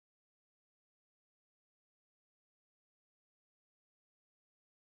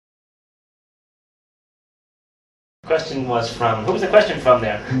question was from, who was the question from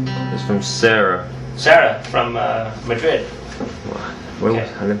there? It's from Sarah. Sarah from Madrid. Well,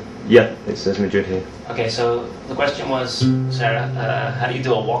 Okay. Yeah, it says Madrid here. Okay, so the question was, Sarah, how do you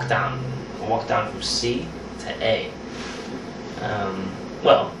do a walk down? A walk down from C to A?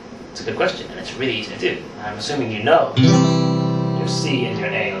 Well, it's a good question, and it's really easy to do. I'm assuming you know your C and your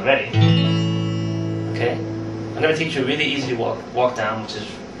A already. Okay? I'm going to teach you a really easy walk down, which is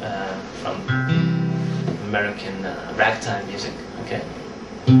from American ragtime music. Okay?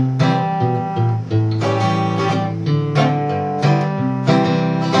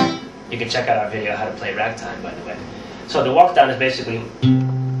 You can check out our video how to play ragtime, by the way. So the walk down is basically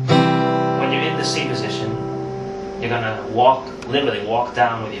when you're in the C position, you're gonna literally walk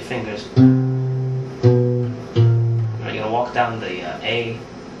down with your fingers. You're gonna walk down the A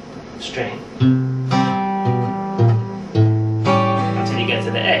string until you get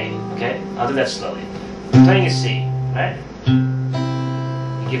to the A. Okay? I'll do that slowly. I'm playing a C, right?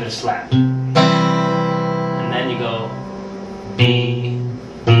 You give it a slap, and then you go B,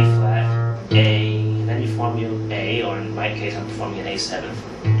 B flat, A, and then you form your A, or in my case I'm performing an A7.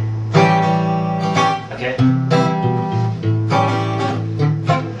 Okay?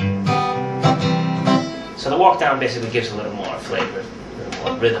 So the walk down basically gives a little more flavor, a little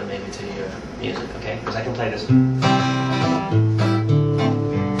more rhythm maybe to your music, okay? Because I can play this.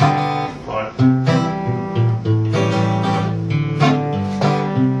 Or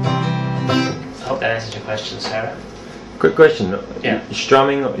I hope that answers your question, Sarah. Quick question. Yeah.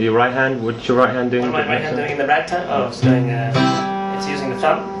 Strumming your right hand. What's your right hand doing? What am my right hand doing in the ragtime? Oh, it's doing. It's using the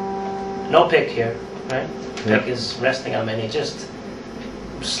thumb. No pick here, right? Pick is resting on my knee. Just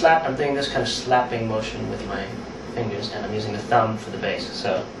slap. I'm doing this kind of slapping motion with my fingers, and I'm using the thumb for the bass.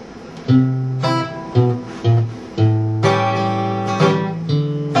 So.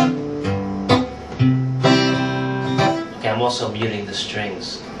 Okay, I'm also muting the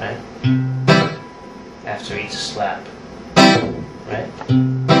strings, right? After each slap. Right?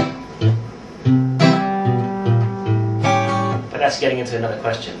 But that's getting into another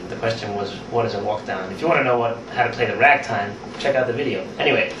question. The question was, what is a walk down? If you want to know how to play the ragtime, check out the video.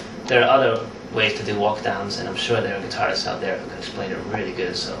 Anyway, there are other ways to do walk downs, and I'm sure there are guitarists out there who can explain it really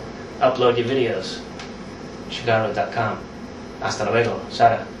good. So upload your videos. Shigaro.com. Hasta luego,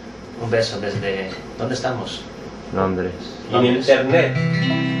 Sara. Un beso desde... ¿Dónde estamos? Londres. En internet.